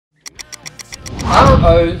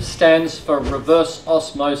RO stands for reverse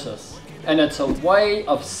osmosis, and it's a way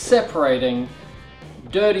of separating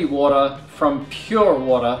dirty water from pure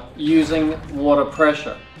water using water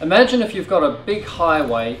pressure. Imagine if you've got a big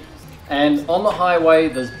highway, and on the highway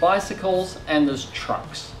there's bicycles and there's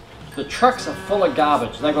trucks. The trucks are full of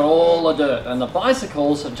garbage, they've got all the dirt, and the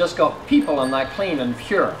bicycles have just got people and they're clean and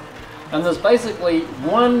pure. And there's basically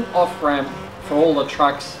one off-ramp for all the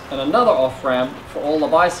trucks and another off-ramp for all the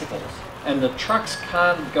bicycles. And the trucks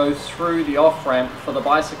can't go through the off-ramp for the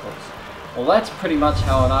bicycles. Well, that's pretty much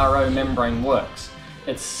how an RO membrane works.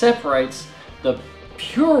 It separates the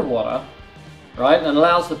pure water, right, and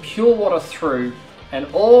allows the pure water through, and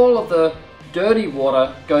all of the dirty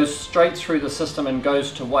water goes straight through the system and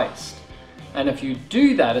goes to waste. And if you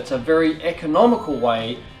do that, it's a very economical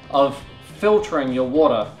way of filtering your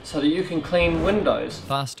water so that you can clean windows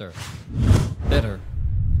faster, better,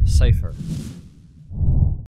 safer.